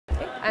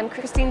I'm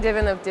Kristine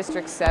Diven of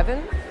District 7,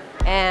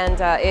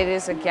 and it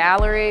is a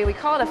gallery. We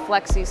call it a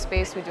flexi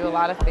space. We do a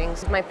lot of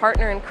things. My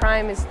partner in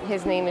crime,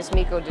 his name is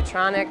Micho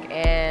Detronik,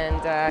 and...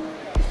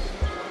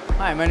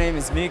 Hi, my name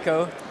is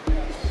Micho.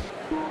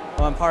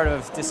 Well, I'm part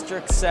of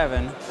District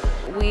 7.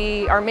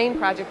 Our main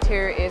project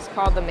here is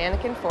called the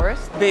Mannequin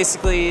Forest.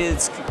 Basically,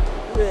 it's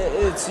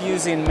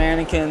using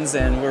mannequins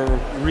and we're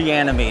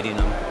reanimating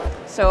them.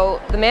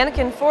 So the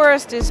Mannequin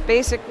Forest is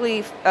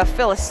basically a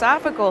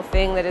philosophical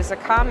thing that is a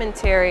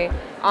commentary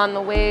on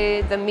the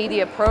way the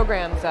media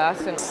programs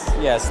us. And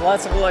yes,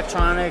 lots of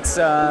electronics,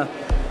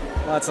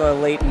 lots of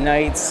late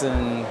nights,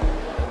 and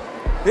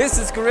this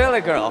is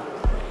Gorilla Girl.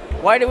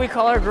 Why do we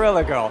call her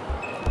Gorilla Girl?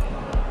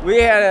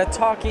 We had a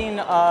talking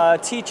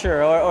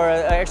teacher, or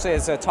actually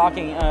it's a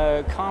talking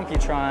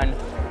Computron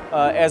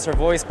as her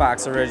voice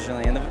box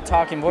originally. And the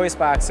talking voice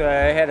box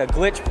had a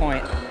glitch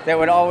point that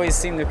would always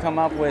seem to come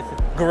up with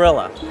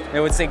gorilla. It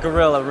would say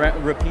gorilla,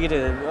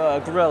 repeated,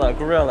 gorilla,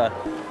 gorilla.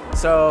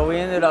 So we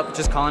ended up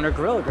just calling her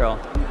Gorilla Girl.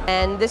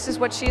 And this is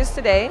what she is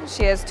today.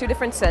 She has two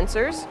different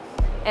sensors.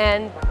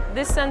 And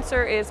this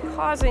sensor is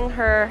causing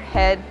her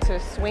head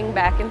to swing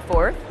back and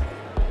forth.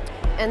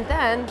 And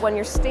then when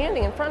you're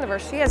standing in front of her,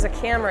 she has a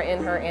camera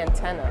in her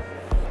antenna.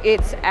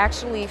 It's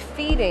actually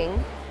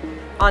feeding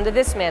onto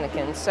this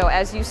mannequin. So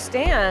as you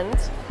stand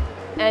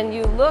and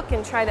you look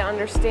and try to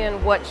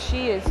understand what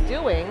she is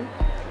doing,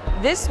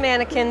 this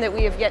mannequin that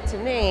we have yet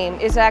to name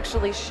is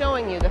actually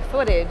showing you the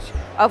footage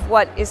of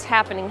what is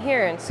happening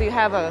here. And so you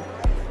have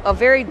a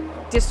very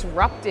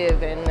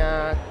disruptive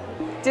and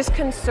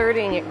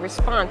disconcerting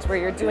response where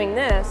you're doing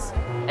this,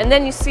 and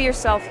then you see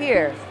yourself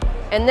here.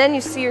 And then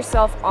you see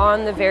yourself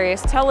on the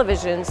various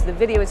televisions. The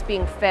video is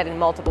being fed in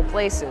multiple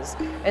places.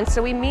 And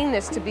so we mean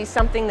this to be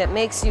something that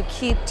makes you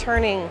keep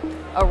turning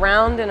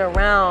around and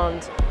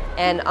around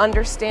and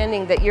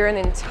understanding that you're an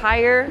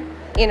entire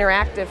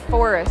interactive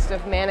forest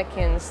of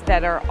mannequins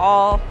that are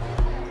all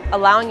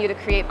allowing you to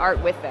create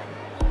art with them.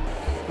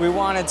 We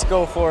wanted to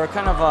go for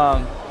kind of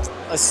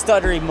a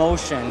stuttery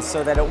motion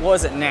so that it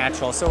wasn't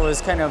natural. So it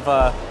was kind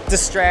of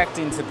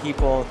distracting to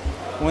people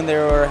when they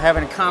were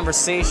having a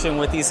conversation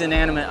with these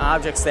inanimate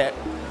objects that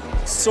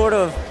sort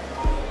of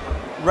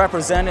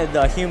represented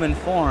the human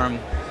form,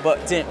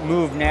 but didn't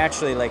move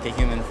naturally like a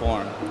human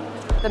form.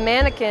 The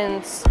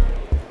mannequins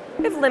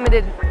have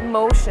limited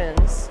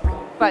motions,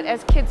 but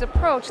as kids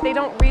approach, they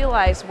don't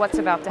realize what's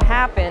about to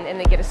happen, and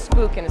they get a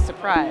spook and a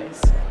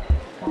surprise.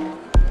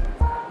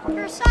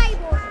 You're a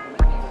cyborg.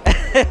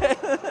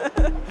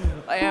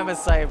 I am a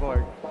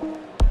cyborg.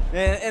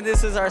 And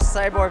this is our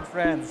cyborg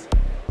friends.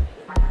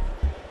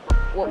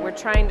 What we're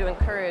trying to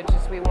encourage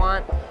is we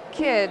want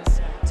kids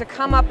to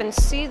come up and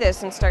see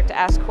this and start to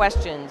ask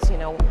questions. You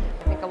know,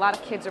 I think a lot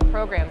of kids are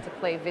programmed to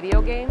play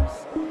video games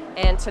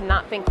and to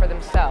not think for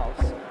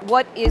themselves.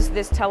 What is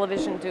this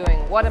television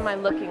doing? What am I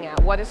looking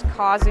at? What is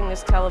causing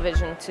this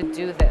television to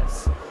do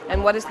this?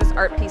 And what is this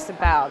art piece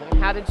about?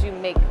 And how did you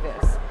make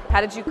this?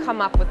 How did you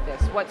come up with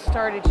this? What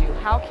started you?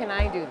 How can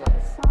I do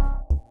this?